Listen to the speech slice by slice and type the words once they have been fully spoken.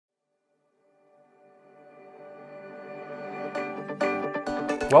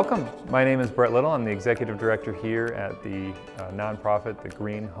Welcome. My name is Brett Little. I'm the Executive Director here at the nonprofit, the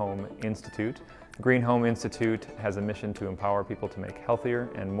Green Home Institute. The Green Home Institute has a mission to empower people to make healthier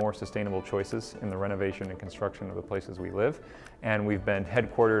and more sustainable choices in the renovation and construction of the places we live. And we've been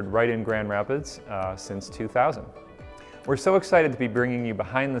headquartered right in Grand Rapids since 2000. We're so excited to be bringing you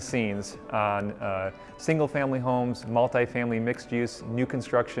behind the scenes on single-family homes, multi-family mixed use, new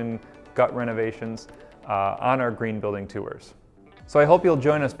construction, gut renovations on our green building tours. So I hope you'll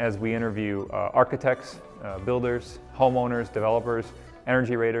join us as we interview architects, builders, homeowners, developers,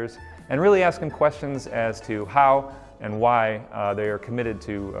 energy raters, and really ask them questions as to how and why they are committed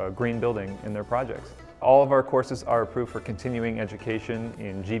to green building in their projects. All of our courses are approved for continuing education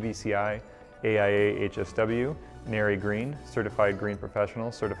in GBCI, AIA HSW, NARI Green, Certified Green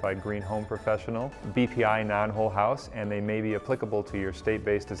Professional, Certified Green Home Professional, BPI non-whole house, and they may be applicable to your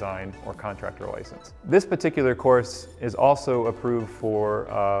state-based design or contractor license. This particular course is also approved for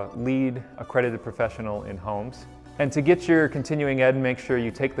LEED accredited professional in homes. And to get your continuing ed, make sure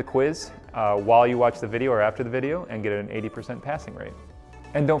you take the quiz while you watch the video or after the video and get an 80% passing rate.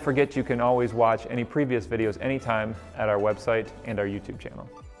 And don't forget, you can always watch any previous videos anytime at our website and our YouTube channel.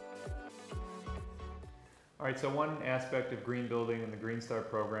 All right, so one aspect of green building in the GreenStar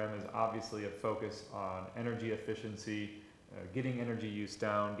program is obviously a focus on energy efficiency, getting energy use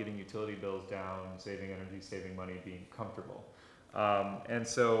down, getting utility bills down, saving energy, saving money, being comfortable. And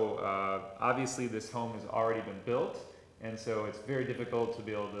so obviously this home has already been built, and so it's very difficult to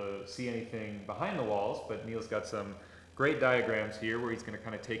be able to see anything behind the walls, but Neil's got some great diagrams here where he's going to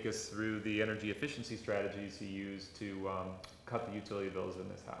kind of take us through the energy efficiency strategies he used to cut the utility bills in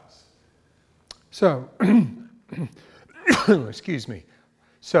this house. So, excuse me.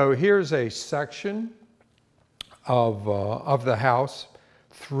 So here's a section of the house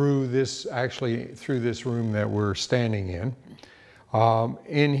through this, through this room that we're standing in.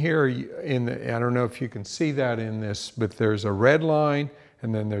 In here, I don't know if you can see that in this, but there's a red line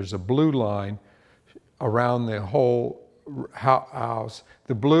and then there's a blue line around the whole house.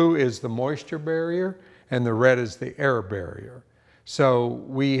 The blue is the moisture barrier and the red is the air barrier. So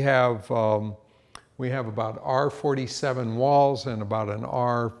we have about R47 walls and about an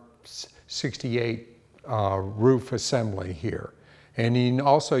R68 roof assembly here. And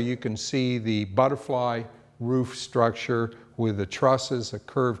also you can see the butterfly roof structure with the trusses, a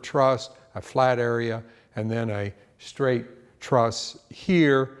curved truss, a flat area, and then a straight truss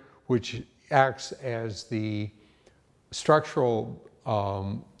here, which acts as the structural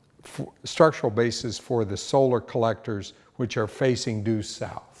basis for the solar collectors, which are facing due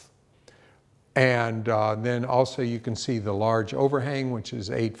south. And then also you can see the large overhang, which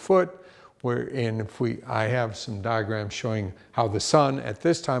is 8 foot, I have some diagrams showing how the sun at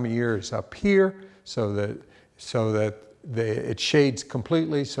this time of year is up here, so that it shades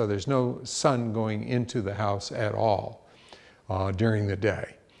completely, so there's no sun going into the house at all during the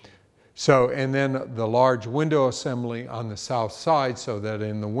day. So, and then the large window assembly on the south side, so that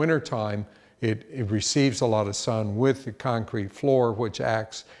in the wintertime it receives a lot of sun with the concrete floor, which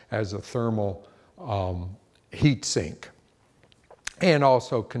acts as a thermal heat sink, and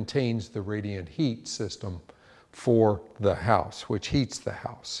also contains the radiant heat system for the house, which heats the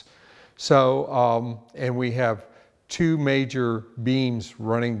house. So, and we have 2 major beams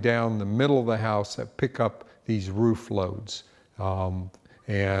running down the middle of the house that pick up these roof loads. That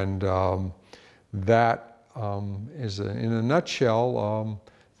is, in a nutshell,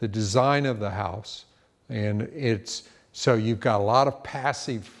 the design of the house. And so you've got a lot of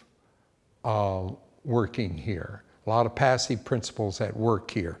passive working here, a lot of passive principles at work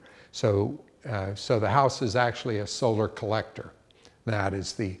here. So the house is actually a solar collector. That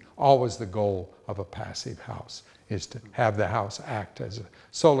is always the goal of a passive house, is to have the house act as a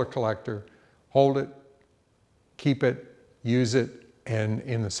solar collector, hold it, keep it, use it, and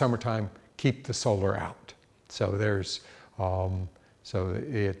in the summertime, keep the solar out. So so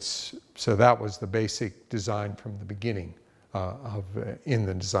that was the basic design from the beginning in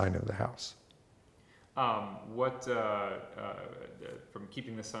the design of the house. From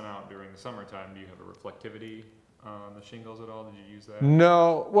keeping the sun out during the summertime, do you have a reflectivity on the shingles at all? Did you use that?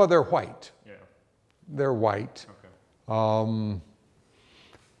 No, well, they're white. Yeah. They're white. Okay.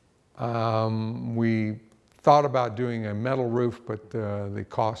 We thought about doing a metal roof, but the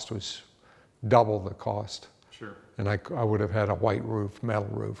cost was double the cost. Sure. And I would have had a white roof, metal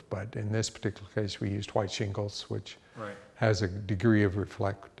roof, but in this particular case, we used white shingles, which has a degree of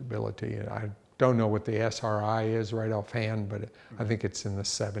reflectability. And I don't know what the SRI is right offhand, but I think it's in the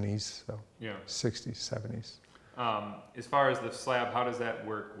 70s, so yeah. 60s, 70s. As far as the slab, how does that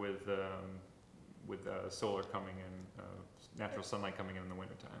work with solar coming in, natural sunlight coming in the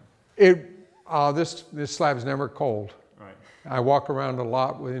wintertime? This slab's never cold. Right. I walk around a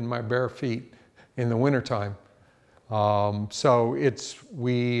lot in my bare feet in the wintertime. So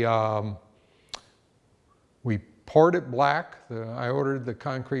we poured it black. I ordered the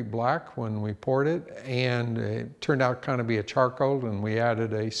concrete black when we poured it, and it turned out kind of be a charcoal, and we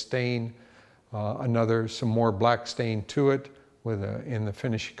added a stain, some more black stain to it in the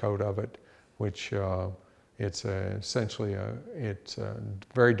finish coat of it, which it's essentially it's a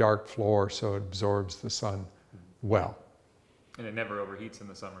very dark floor, so it absorbs the sun well. And it never overheats in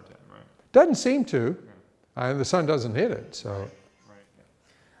the summertime, right? Doesn't seem to. Yeah. The sun doesn't hit it, so.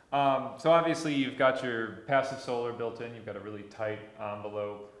 Right. So obviously you've got your passive solar built in. You've got a really tight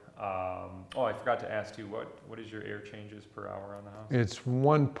envelope. I forgot to ask you, what is your air changes per hour on the house? It's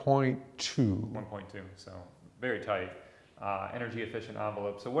 1.2. 1.2, so very tight. Energy efficient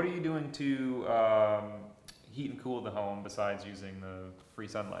envelope. So what are you doing to heat and cool the home besides using the free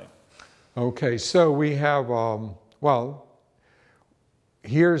sunlight? Okay, so we have,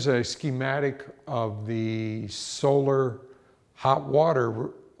 here's a schematic of the solar hot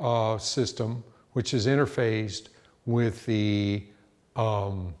water system, which is interfaced with the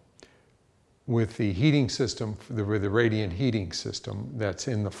heating system, with the radiant heating system that's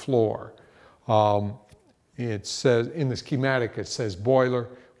in the floor. It says in the schematic, it says boiler.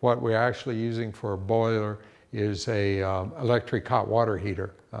 What we're actually using for a boiler is a electric hot water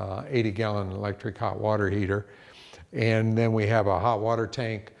heater, 80-gallon electric hot water heater. And then we have a hot water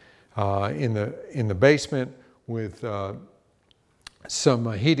tank in the basement with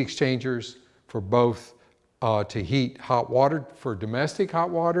some heat exchangers for both to heat hot water for domestic hot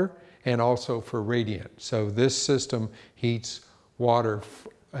water and also for radiant. So this system heats up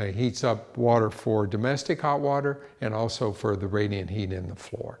water for domestic hot water and also for the radiant heat in the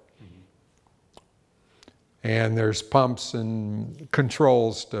floor. And there's pumps and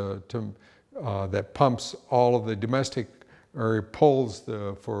controls that pumps all of the domestic, or it pulls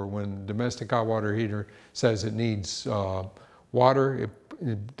for when domestic hot water heater says it needs water,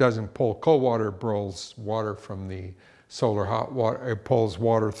 it doesn't pull cold water, it pulls water from the solar hot water, it pulls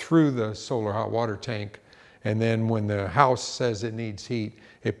water through the solar hot water tank, and then when the house says it needs heat,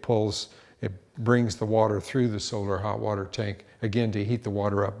 it brings the water through the solar hot water tank, again to heat the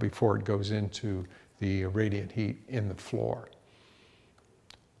water up before it goes into the radiant heat in the floor.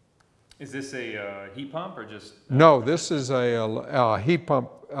 Is this a heat pump or just? No, this is a heat pump,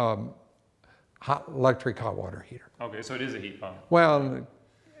 electric hot water heater. Okay, so it is a heat pump. Well,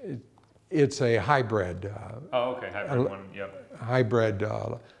 it's a hybrid. Hybrid one, yep. Hybrid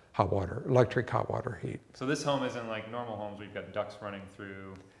electric hot water heat. So this home isn't like normal homes. We've got ducts running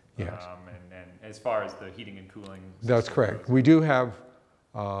through. Yes. And as far as the heating and cooling. That's correct. We do have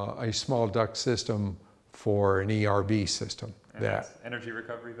a small duct system for an ERV system. And that's energy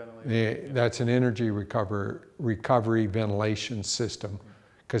recovery ventilation? That's an energy recovery ventilation system,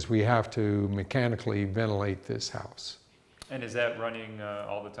 because we have to mechanically ventilate this house. And is that running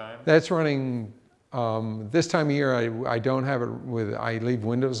all the time? That's running, this time of year I don't have it I leave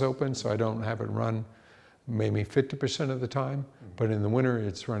windows open, so I don't have it run maybe 50% of the time, but in the winter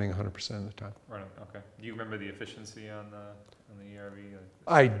it's running 100% of the time. Running, okay. Do you remember the efficiency on the ERV?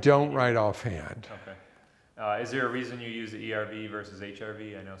 I don't right offhand. Okay. Is there a reason you use the ERV versus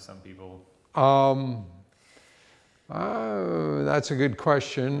HRV? I know some people. That's a good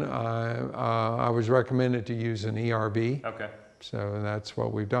question. I was recommended to use an ERV. Okay. So that's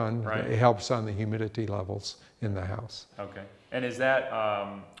what we've done. Right. It helps on the humidity levels in the house. Okay. And is that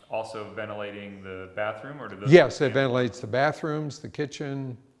also ventilating the bathroom, or do those? Yes, it ventilates the bathrooms, the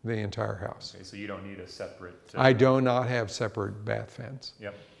kitchen, the entire house. Okay, so you don't need a separate. I do not have separate bath fans.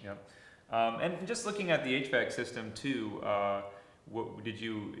 Yep. And just looking at the HVAC system too, did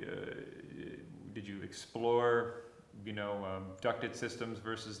you explore, ducted systems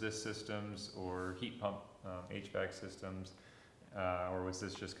versus this systems, or heat pump HVAC systems, or was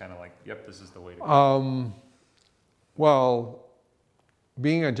this just kind of like, yep, this is the way to go? Well,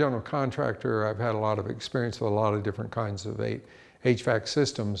 being a general contractor, I've had a lot of experience with a lot of different kinds of HVAC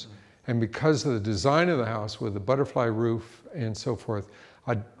systems, and because of the design of the house with the butterfly roof and so forth,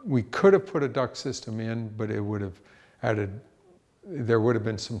 we could have put a duct system in, but it would have there would have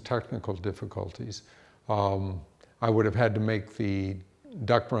been some technical difficulties. I would have had to make the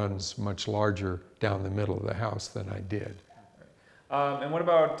duct runs much larger down the middle of the house than I did. And what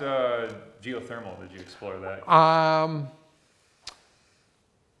about geothermal? Did you explore that?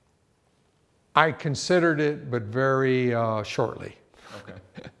 I considered it, but very shortly. Okay.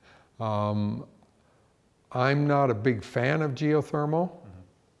 I'm not a big fan of geothermal.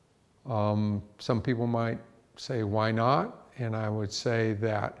 Some people might say, why not? And I would say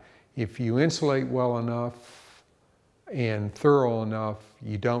that if you insulate well enough and thorough enough,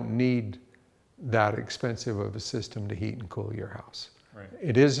 you don't need that expensive of a system to heat and cool your house. Right.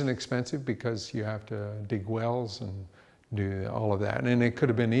 It isn't expensive because you have to dig wells and do all of that. And it could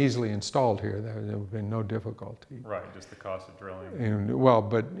have been easily installed here. There would have been no difficulty. Right, just the cost of drilling. And, well,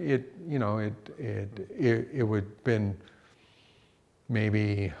 but it, you know, it would have been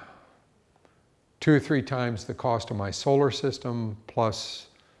maybe 2 or 3 times the cost of my solar system plus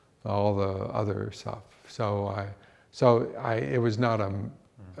all the other stuff. So it was not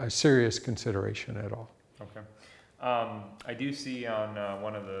a serious consideration at all. Okay. I do see on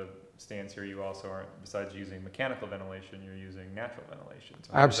one of the stands here you also are, besides using mechanical ventilation, you're using natural ventilation.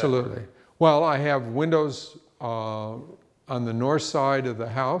 So absolutely. Well, I have windows on the north side of the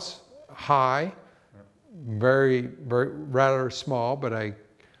house, high, very rather small, but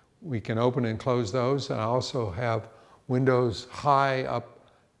we can open and close those. And I also have windows high up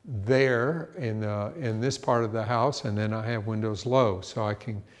there in this part of the house, and then I have windows low, so I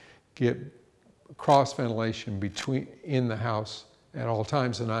can get cross ventilation in the house at all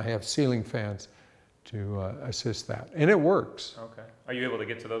times, and I have ceiling fans to assist that, and it works. Okay. Are you able to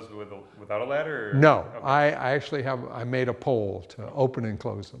get to those without a ladder? Or? No, okay. I actually I made a pole to open and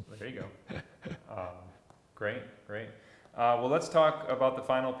close them. There you go. Great. Well, let's talk about the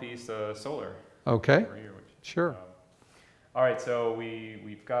final piece, solar. Okay. Over here, Sure. All right, so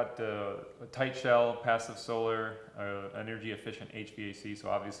we've got a tight shell, passive solar, energy efficient HVAC. So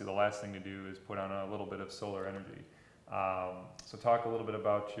obviously the last thing to do is put on a little bit of solar energy. So talk a little bit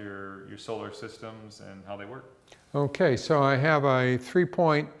about your solar systems and how they work. Okay, so I have a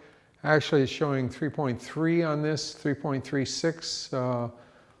actually it's showing 3.3 on this, 3.36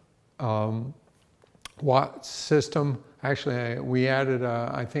 watt system. Actually, we added,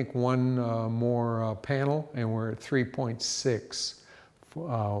 I think, one more panel, and we're at 3.6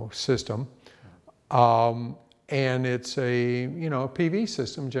 system. And it's a, PV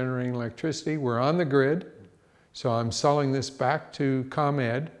system generating electricity. We're on the grid, so I'm selling this back to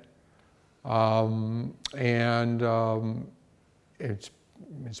ComEd.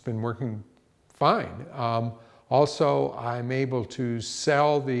 It's been working fine. Also, I'm able to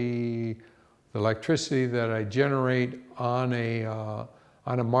sell the electricity that I generate on a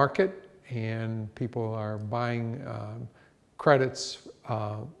market, and people are buying credits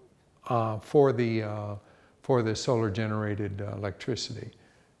for the solar generated electricity.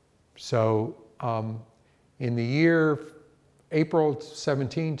 So in the year April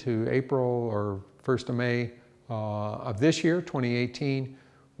 17 to April or 1st of May of this year, 2018,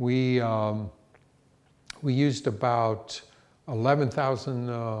 we used about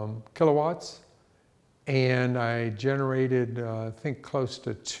 11,000 kilowatts, and I generated, I think, close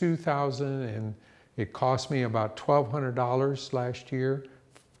to 2,000, and it cost me about $1,200 last year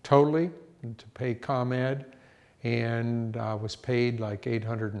totally to pay ComEd, and I was paid like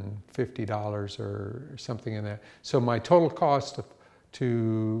 $850 or something in that. So my total cost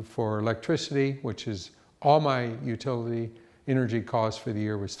for electricity, which is all my utility energy costs for the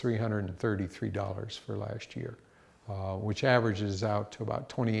year, was $333 for last year. Which averages out to about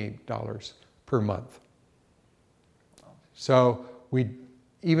 $28 per month. So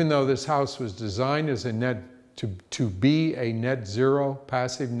even though this house was designed as to be a net zero,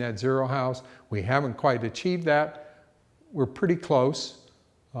 passive net zero house, we haven't quite achieved that. We're pretty close.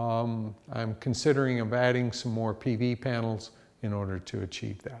 I'm considering of adding some more PV panels in order to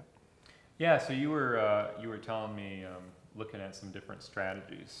achieve that. Yeah, so you were telling me, looking at some different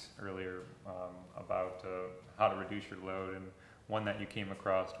strategies earlier about how to reduce your load, and one that you came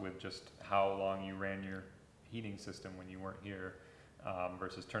across with just how long you ran your heating system when you weren't here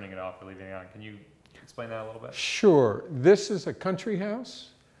versus turning it off or leaving it on. Can you explain that a little bit? Sure. This is a country house.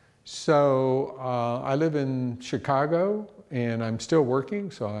 So I live in Chicago, and I'm still working,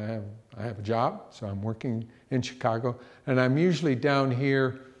 so I have a job, so I'm working in Chicago, and I'm usually down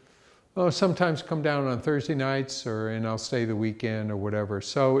here. Sometimes come down on Thursday nights, and I'll stay the weekend or whatever.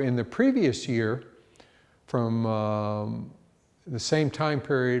 So in the previous year, from the same time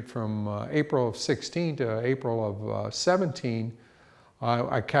period, from April of 16 to April of 17,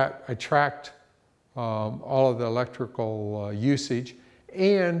 I tracked all of the electrical usage.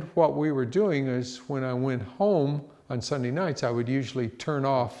 And what we were doing is, when I went home on Sunday nights, I would usually turn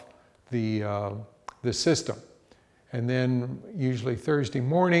off the system. And then usually Thursday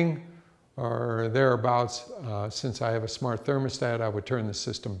morning, or thereabouts, since I have a smart thermostat, I would turn the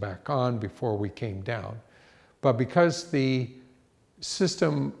system back on before we came down. But because the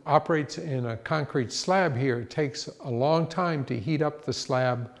system operates in a concrete slab here, it takes a long time to heat up the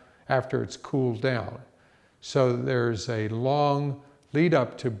slab after it's cooled down. So there's a long lead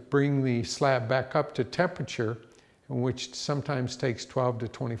up to bring the slab back up to temperature, which sometimes takes 12 to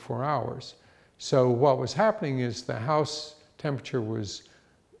 24 hours. So what was happening is the house temperature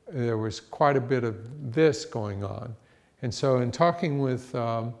there was quite a bit of this going on. And so in talking with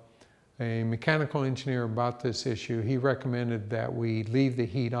a mechanical engineer about this issue, he recommended that we leave the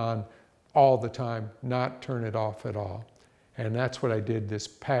heat on all the time, not turn it off at all. And that's what I did this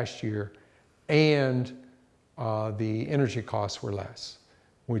past year. And the energy costs were less,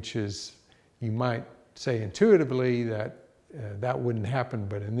 which is, you might say intuitively that that wouldn't happen,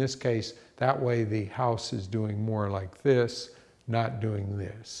 but in this case, that way the house is doing more like this, not doing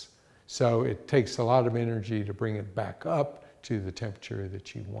this. So it takes a lot of energy to bring it back up to the temperature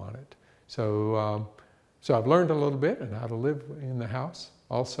that you want it. So, so I've learned a little bit on how to live in the house.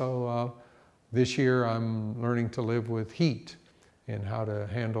 Also, this year I'm learning to live with heat and how to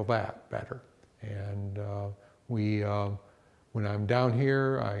handle that better. And when I'm down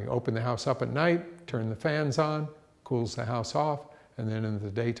here, I open the house up at night, turn the fans on, cools the house off, and then in the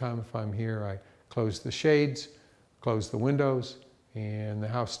daytime, if I'm here, I close the shades, close the windows, and the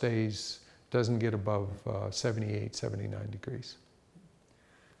house doesn't get above 78, 79 degrees.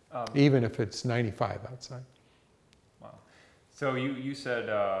 Even if it's 95 outside. Wow. So you said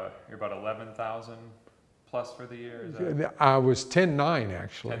you're about 11,000 plus for the year? Is that... I was 10.9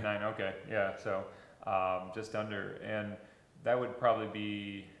 actually. 10.9, okay, yeah, so just under. And that would probably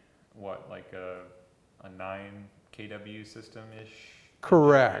be, what, like a 9 kW system-ish?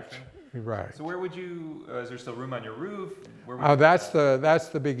 Correct, right. So where would you, is there still room on your roof? Where would that's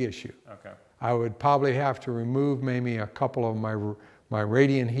the big issue. Okay. I would probably have to remove maybe a couple of my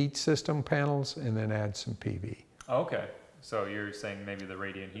radiant heat system panels and then add some PV. Okay, so you're saying maybe the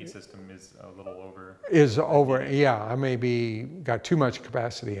radiant heat system is a little over? Is over, yeah, I maybe got too much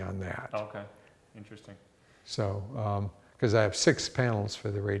capacity on that. Okay, interesting. So, because I have 6 panels for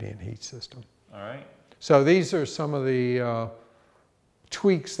the radiant heat system. All right. So these are some of the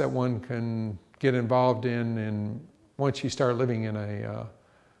tweaks that one can get involved in, and once you start living in a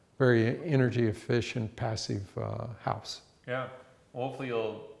very energy efficient passive house. Yeah, well, hopefully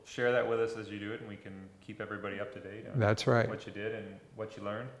you'll share that with us as you do it, and we can keep everybody up to date on That's right. what you did and what you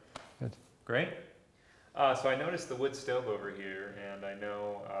learned. That's... Great. So I noticed the wood stove over here, and I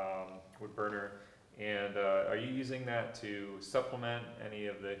know wood burner. And are you using that to supplement any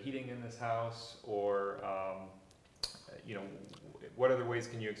of the heating in this house, or you know, what other ways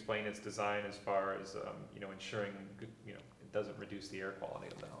can you explain its design as far as you know, ensuring it doesn't reduce the air quality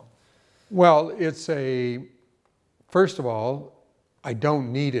of the home? Well, it's first of all, I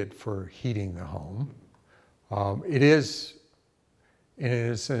don't need it for heating the home. It's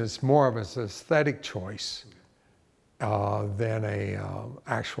more of an aesthetic choice than a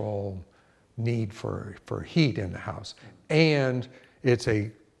actual need for heat in the house. And it's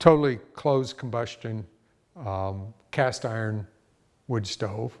a totally closed combustion cast iron wood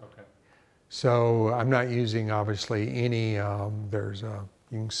stove. Okay. So I'm not using obviously any, you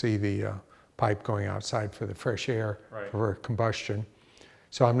can see the pipe going outside for the fresh air, right, for combustion.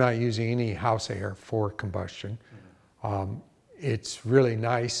 So I'm not using any house air for combustion. Mm-hmm. It's really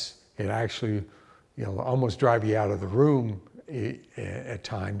nice. It actually, almost drive you out of the room at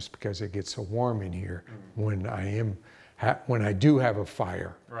times because it gets so warm in here when I do have a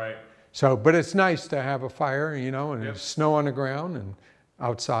fire. Right. So, but it's nice to have a fire, and There's snow on the ground and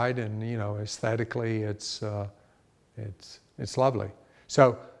outside, and aesthetically it's lovely.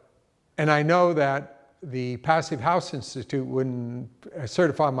 So, and I know that the Passive House Institute wouldn't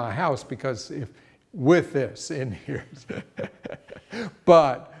certify my house because with this in here,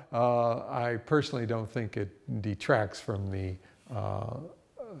 but I personally don't think it detracts from the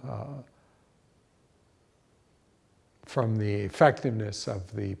effectiveness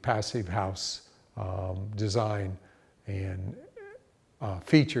of the passive house design and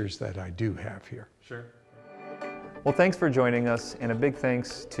features that I do have here. Sure. Well, thanks for joining us, and a big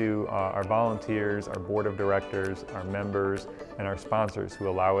thanks to our volunteers, our board of directors, our members, and our sponsors who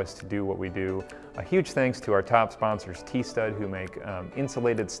allow us to do what we do. A huge thanks to our top sponsors, T-Stud, who make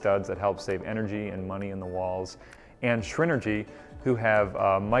insulated studs that help save energy and money in the walls, and Shrinergy, who have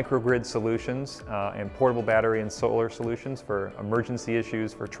microgrid solutions and portable battery and solar solutions for emergency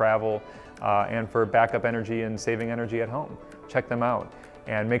issues, for travel, and for backup energy and saving energy at home. Check them out.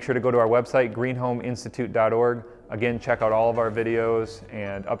 And make sure to go to our website, greenhomeinstitute.org. Again, check out all of our videos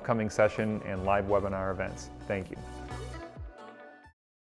and upcoming session and live webinar events. Thank you.